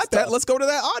while we got that, tough. let's go to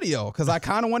that audio because I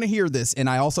kind of want to hear this. And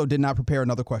I also did not prepare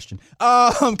another question.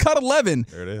 Cut 11.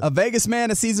 There it is. A Vegas man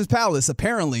at Caesars Palace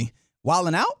apparently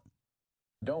wilding out.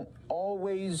 Don't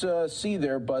always see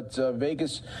there, but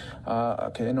Vegas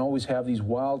can always have these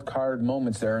wild card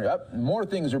moments there. More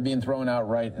things are being thrown out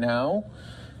right now.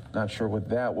 Not sure what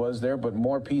that was there, but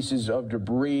more pieces of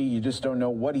debris. You just don't know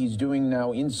what he's doing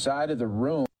now inside of the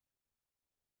room.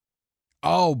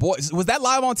 Oh, boy. Was that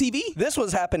live on TV? This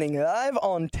was happening live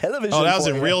on television. Oh, that was for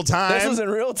in you. real time? This was in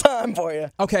real time for you.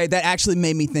 Okay, that actually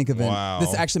made me think of it. Wow.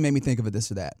 This actually made me think of it,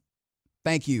 this or that.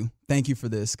 Thank you. Thank you for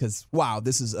this because, wow,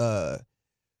 this is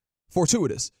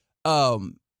fortuitous.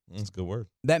 That's a good word.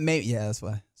 That's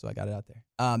why I got it out there.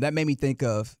 That made me think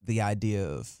of the idea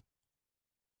of,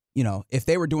 if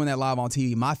they were doing that live on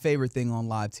TV, my favorite thing on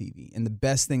live TV and the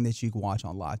best thing that you can watch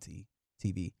on live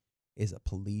TV is a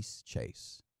police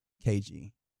chase.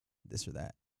 KG, this or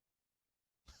that.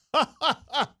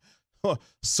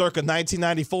 Circa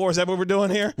 1994, is that what we're doing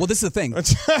here? Well, this is the thing.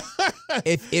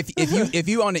 if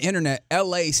you on the internet,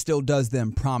 LA still does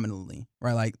them prominently,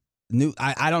 right? Like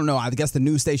I don't know. I guess the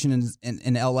news station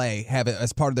in LA have it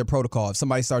as part of their protocol. If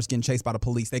somebody starts getting chased by the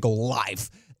police, they go live,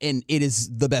 and it is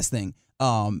the best thing.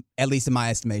 At least in my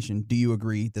estimation. Do you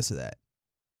agree? This or that?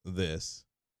 This.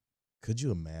 Could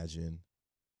you imagine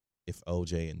if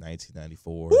OJ in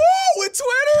 1994? Woo! With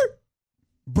Twitter,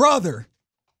 brother.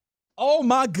 Oh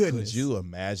my goodness. Could you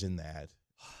imagine that?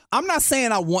 I'm not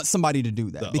saying I want somebody to do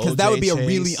that because OJ that would be a chase,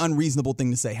 really unreasonable thing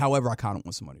to say. However, I kind of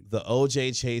want somebody to do the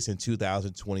OJ chase in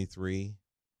 2023.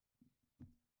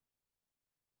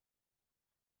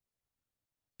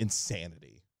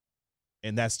 Insanity.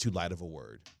 And that's too light of a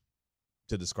word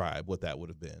to describe what that would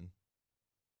have been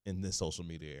in this social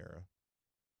media era.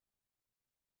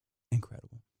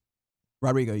 Incredible.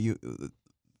 Rodrigo,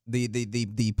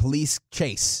 the police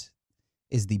chase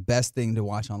is the best thing to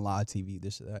watch on live TV.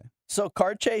 This or that. So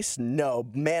car chase, no.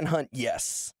 Manhunt,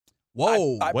 yes.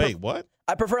 Whoa! Wait, what?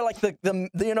 I prefer like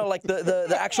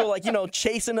the actual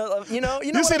chasing of you You know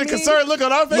see what the I mean? concerned look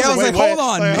on our face. Yeah, I was like, hold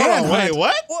on, Manhunt. Wait,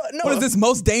 what? Well, no. What is this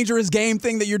most dangerous game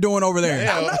thing that you're doing over there?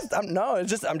 Yeah.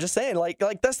 I'm just saying like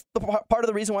that's the part of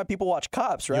the reason why people watch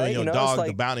Cops, You right? and your it's dog, like,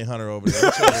 the bounty hunter over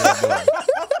there. What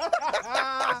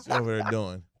you over there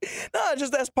doing? No,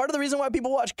 just that's part of the reason why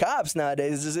people watch Cops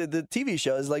nowadays. Is the TV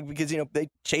shows like because they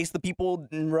chase the people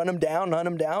and run them down, hunt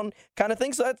them down, kind of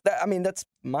thing. So that's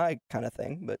my kind of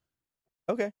thing. But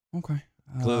okay.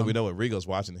 Clearly, we know what Rigo's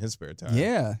watching in his spare time.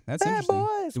 Yeah, that's Hey, interesting.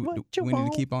 boys, Do what you we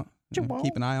need to want?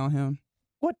 keep an eye on him.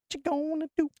 What you gonna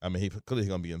do? I mean, clearly he's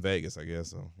gonna be in Vegas, I guess.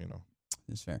 So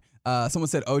That's fair. Someone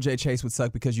said OJ Chase would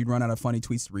suck because you'd run out of funny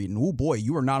tweets to read. And oh boy,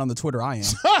 you are not on the Twitter I am.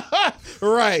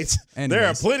 Right. Anyways. There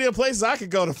are plenty of places I could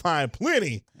go to find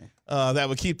plenty that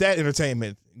would keep that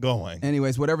entertainment going.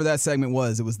 Anyways, whatever that segment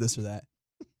was, it was this or that.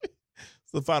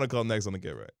 So the final call next on the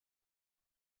Get Right.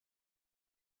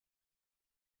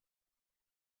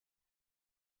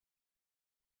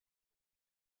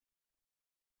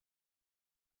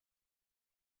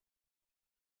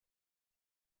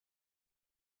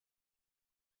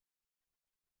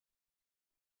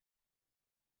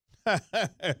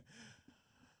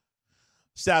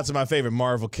 Shout out to my favorite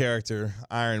Marvel character,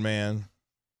 Iron Man.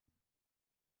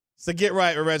 So Get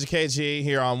Right with Reggie KG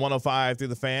here on 105 through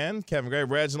the Fan. Kevin Gray,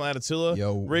 Reginald Atatula,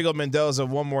 Yo. Rigo Mendoza.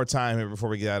 One more time here before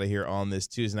we get out of here on this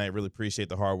Tuesday night. Really appreciate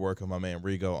the hard work of my man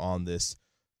Rigo on this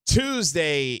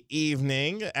Tuesday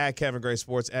evening at Kevin Gray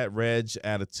Sports at Reg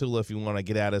Atatula. If you want to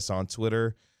get at us on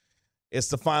Twitter, it's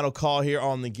the final call here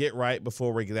on the Get Right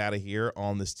before we get out of here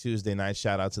on this Tuesday night.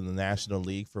 Shout out to the National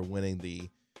League for winning the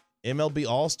MLB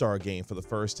All-Star game for the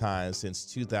first time since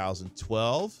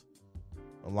 2012.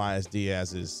 Elias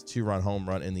Diaz's 2-run home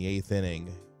run in the 8th inning.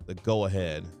 The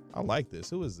go-ahead. I like this.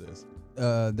 Who is this?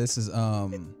 This is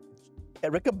Erykah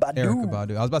Badu. Erykah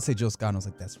Badu. I was about to say Jill Scott, and I was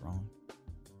like, that's wrong.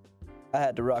 I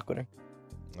had to rock with her.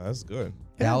 Oh, that's good.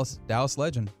 Dallas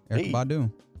legend, Erykah Hey.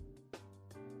 Badu.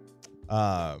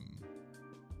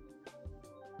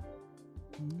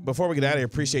 Before we get out of here,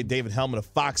 appreciate David Hellman of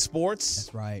Fox Sports.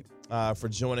 That's right. For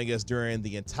joining us during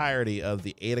the entirety of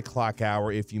the 8 o'clock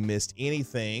hour. If you missed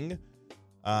anything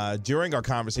during our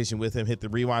conversation with him, hit the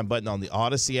rewind button on the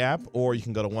Odyssey app, or you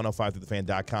can go to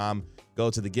 105throughthefan.com, go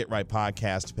to the Get Right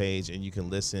podcast page, and you can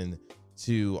listen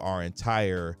to our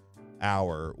entire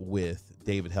hour with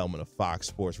David Hellman of Fox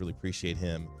Sports. Really appreciate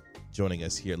him joining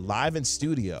us here live in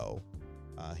studio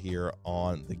here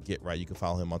on the Get Right. You can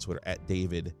follow him on Twitter at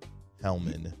David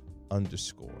Hellman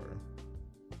 _.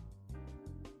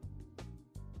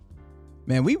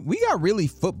 Man, we got really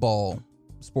football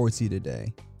sportsy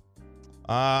today.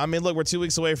 I mean, look, we're 2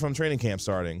 weeks away from training camp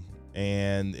starting,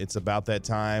 and it's about that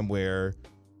time where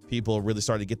people really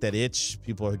start to get that itch.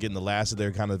 People are getting the last of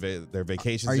their kind of their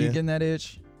vacations. Are you getting that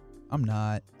itch? I'm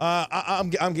not. I'm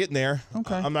getting there.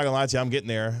 Okay. I'm not gonna lie to you. I'm getting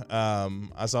there.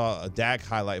 I saw a Dak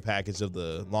highlight package of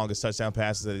the longest touchdown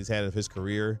passes that he's had of his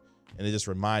career, and it just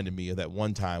reminded me of that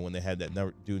one time when they had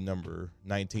that dude number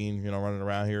 19, running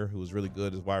around here, who was really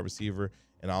good as wide receiver,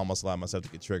 and I almost allowed myself to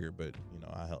get triggered, but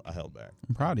I held back.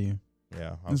 I'm proud of you.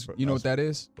 Yeah. You know what that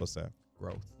is? What's that?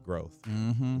 Growth.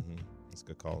 Mm-hmm. That's a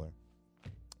good call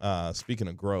there. Speaking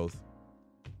of growth,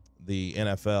 the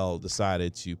NFL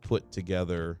decided to put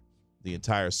together the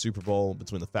entire Super Bowl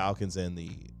between the Falcons and the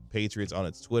Patriots on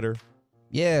its Twitter.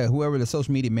 Yeah, whoever the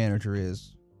social media manager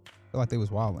is. I feel like they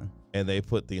was wilding. And they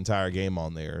put the entire game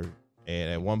on there.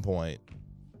 And at one point,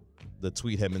 the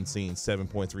tweet had been seen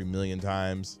 7.3 million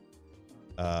times,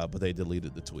 but they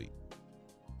deleted the tweet.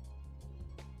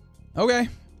 Okay.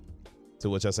 To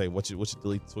which I say, what you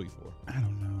delete the tweet for? I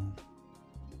don't know.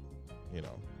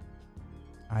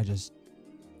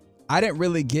 I didn't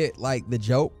really get like the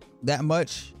joke that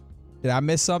much. Did I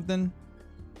miss something?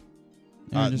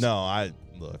 No, I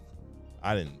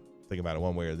didn't think about it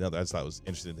one way or the other. I just thought it was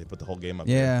interesting. They put the whole game up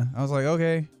there. Yeah, I was like,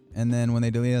 okay. And then when they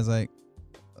deleted, I was like,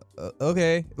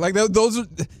 okay. Like that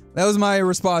was my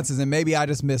responses, and maybe I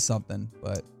just missed something,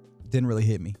 but it didn't really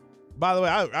hit me. By the way,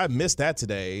 I missed that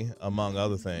today, among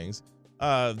other things.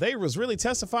 They was really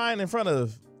testifying in front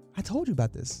of. I told you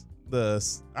about this.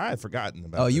 I had forgotten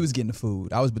about. Oh, you was getting the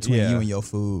food. I was between you and your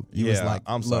food. You was like,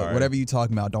 I'm sorry. Look, whatever you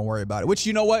talking about, don't worry about it. Which,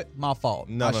 you know what? My fault.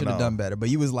 I should have done better. But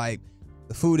you was like,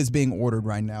 the food is being ordered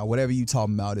right now. Whatever you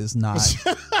talking about is not.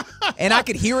 And I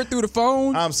could hear it through the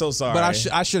phone. I'm so sorry. But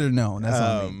I should have known. That's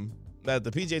on me. That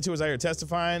the PGA Tour was out here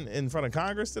testifying in front of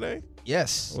Congress today?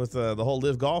 Yes. With the whole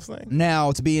live golf thing?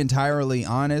 Now, to be entirely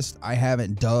honest, I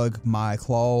haven't dug my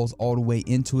claws all the way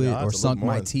into it or sunk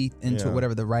my teeth into it,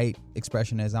 whatever the right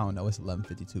expression is. I don't know. It's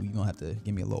 11:52. You're going to have to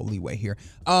give me a little leeway here.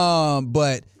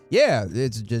 But yeah,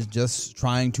 it's just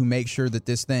trying to make sure that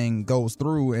this thing goes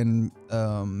through,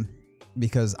 and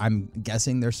because I'm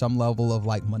guessing there's some level of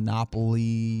like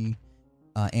monopoly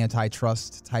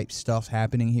antitrust type stuff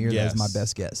happening here. Yes. That's my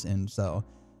best guess. And so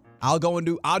I'll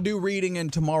do reading,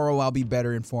 and tomorrow I'll be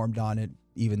better informed on it,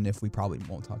 even if we probably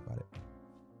won't talk about it.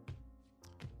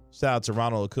 Shout out to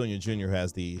Ronald Acuna Jr., who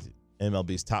has the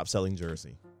MLB's top selling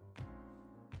jersey,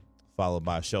 followed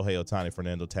by Shohei Ohtani,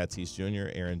 Fernando Tatis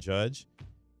Jr., Aaron Judge,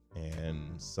 and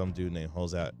some dude named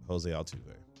Jose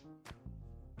Altuve.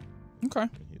 Okay.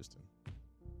 In Houston.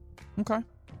 Okay.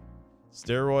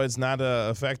 Steroids not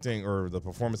affecting, or the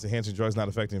performance-enhancing drugs not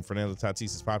affecting Fernando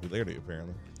Tatis' popularity,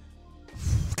 apparently.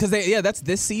 Because that's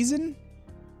this season.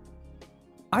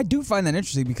 I do find that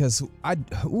interesting because I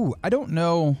don't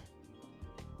know.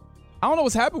 I don't know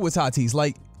what's happened with Tatis.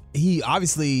 Like, he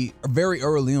obviously very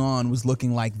early on was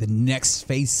looking like the next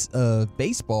face of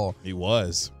baseball. He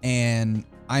was, and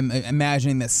I'm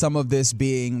imagining that some of this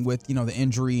being with the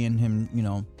injury and him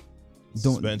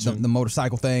doing the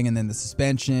motorcycle thing, and then the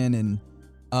suspension, and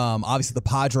obviously the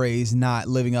Padres not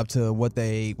living up to what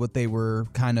they were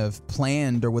kind of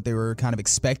planned or what they were kind of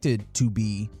expected to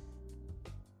be.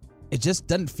 It just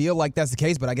doesn't feel like that's the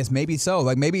case, but I guess maybe so.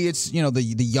 Like maybe it's the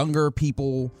younger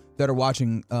people that are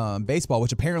watching baseball,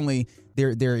 which apparently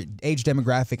their age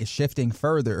demographic is shifting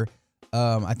further.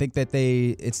 I think that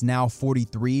it's now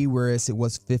 43, whereas it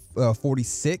was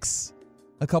 46.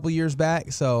 A couple years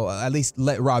back, so at least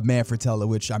let Rob Manfred tell it,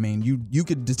 which, I mean, you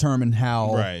could determine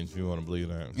how. Right, if you want to believe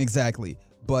that. Exactly.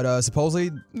 But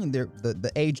supposedly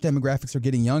the age demographics are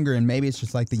getting younger, and maybe it's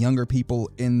just like the younger people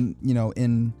in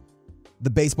the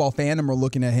baseball fandom are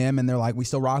looking at him, and they're like, we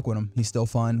still rock with him. He's still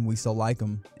fun. We still like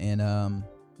him. And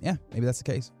yeah, maybe that's the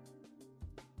case.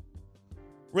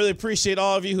 Really appreciate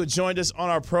all of you who joined us on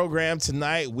our program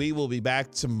tonight. We will be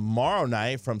back tomorrow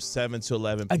night from 7 to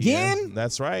 11 p.m. Again?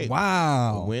 That's right.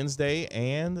 Wow. Wednesday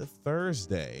and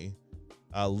Thursday.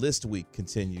 List week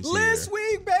continues List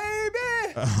week,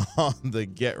 baby! On the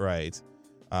Get Right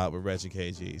with Reggie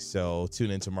KG. So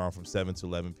tune in tomorrow from 7 to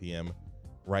 11 p.m.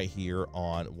 right here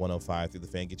on 105 through the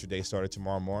Fan. Get your day started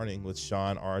tomorrow morning with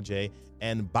Sean, RJ,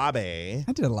 and Bobby.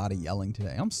 I did a lot of yelling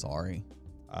today. I'm sorry.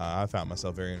 I found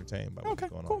myself very entertained by what's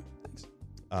going on. Thanks.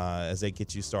 As they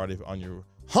get you started on your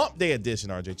Hump Day edition,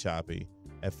 RJ Choppy,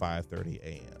 at 5:30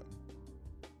 a.m.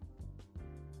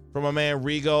 From my man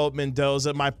Rigo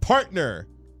Mendoza, my partner,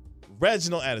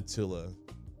 Reginald Atatula.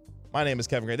 My name is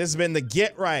Kevin Gray. This has been the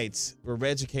Get Right with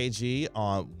Reggie KG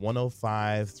on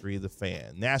 105.3 The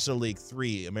Fan. National League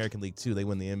 3, American League 2, they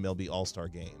win the MLB All-Star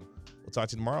Game. We'll talk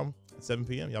to you tomorrow 7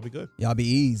 p.m. Y'all be good. Y'all be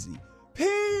easy. Peace.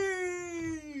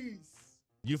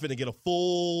 You finna get a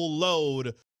full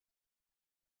load.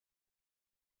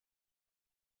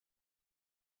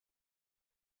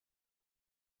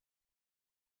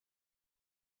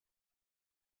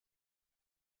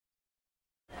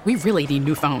 We really need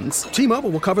new phones. T-Mobile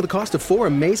will cover the cost of 4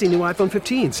 amazing new iPhone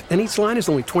 15s, and each line is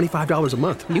only $25 a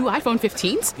month. New iPhone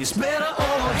 15s? It's better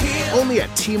over here. Only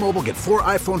at T-Mobile, get 4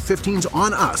 iPhone 15s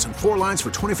on us and 4 lines for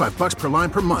 $25 per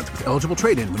line per month with eligible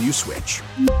trade-in when you switch.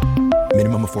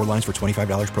 Minimum of 4 lines for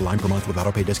 $25 per line per month with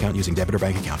autopay discount using debit or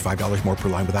bank account. $5 more per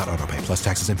line without autopay, plus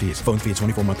taxes and fees. Phone fee at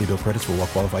 24 monthly bill credits for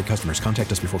well-qualified customers. Contact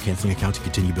us before canceling account to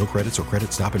continue bill credits or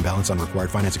credit stop and balance on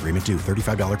required finance agreement due.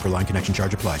 $35 per line connection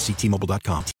charge applies. See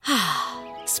T-Mobile.com.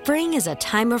 Spring is a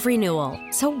time of renewal,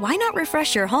 so why not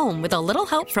refresh your home with a little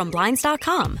help from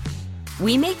Blinds.com?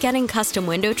 We make getting custom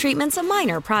window treatments a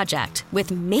minor project with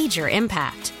major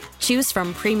impact. Choose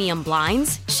from premium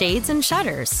blinds, shades, and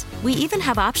shutters. We even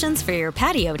have options for your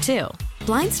patio, too.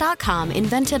 Blinds.com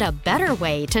invented a better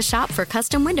way to shop for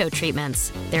custom window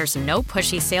treatments. There's no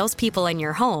pushy salespeople in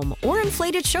your home or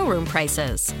inflated showroom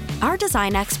prices. Our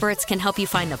design experts can help you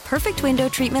find the perfect window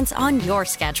treatments on your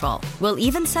schedule. We'll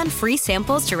even send free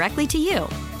samples directly to you.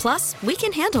 Plus, we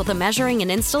can handle the measuring and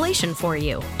installation for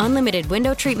you. Unlimited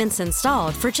window treatments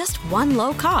installed for just one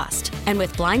low cost. And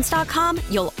with Blinds.com,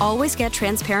 you'll always get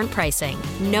transparent pricing.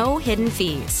 No hidden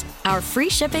fees. Our free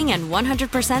shipping and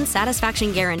 100%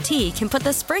 satisfaction guarantee can put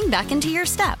the spring back into your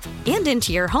step and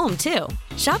into your home, too.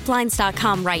 Shop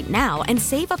Blinds.com right now and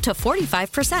save up to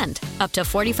 45%. Up to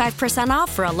 45%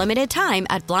 off for a limited time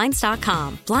at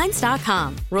Blinds.com.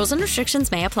 Blinds.com. Rules and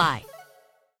restrictions may apply.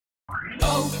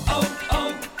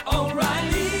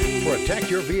 O'Reilly.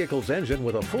 Protect your vehicle's engine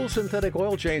with a full synthetic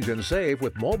oil change and save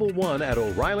with Mobil 1 at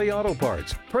O'Reilly Auto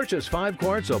Parts. Purchase 5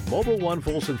 quarts of Mobil 1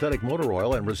 full synthetic motor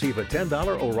oil and receive a $10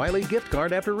 O'Reilly gift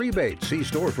card after rebate. See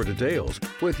store for details.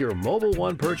 With your Mobil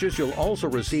 1 purchase, you'll also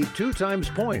receive 2 times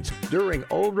points during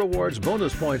O Rewards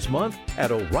Bonus Points Month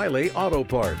at O'Reilly Auto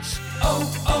Parts.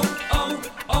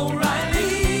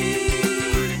 O'Reilly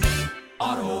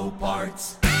Auto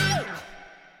Parts.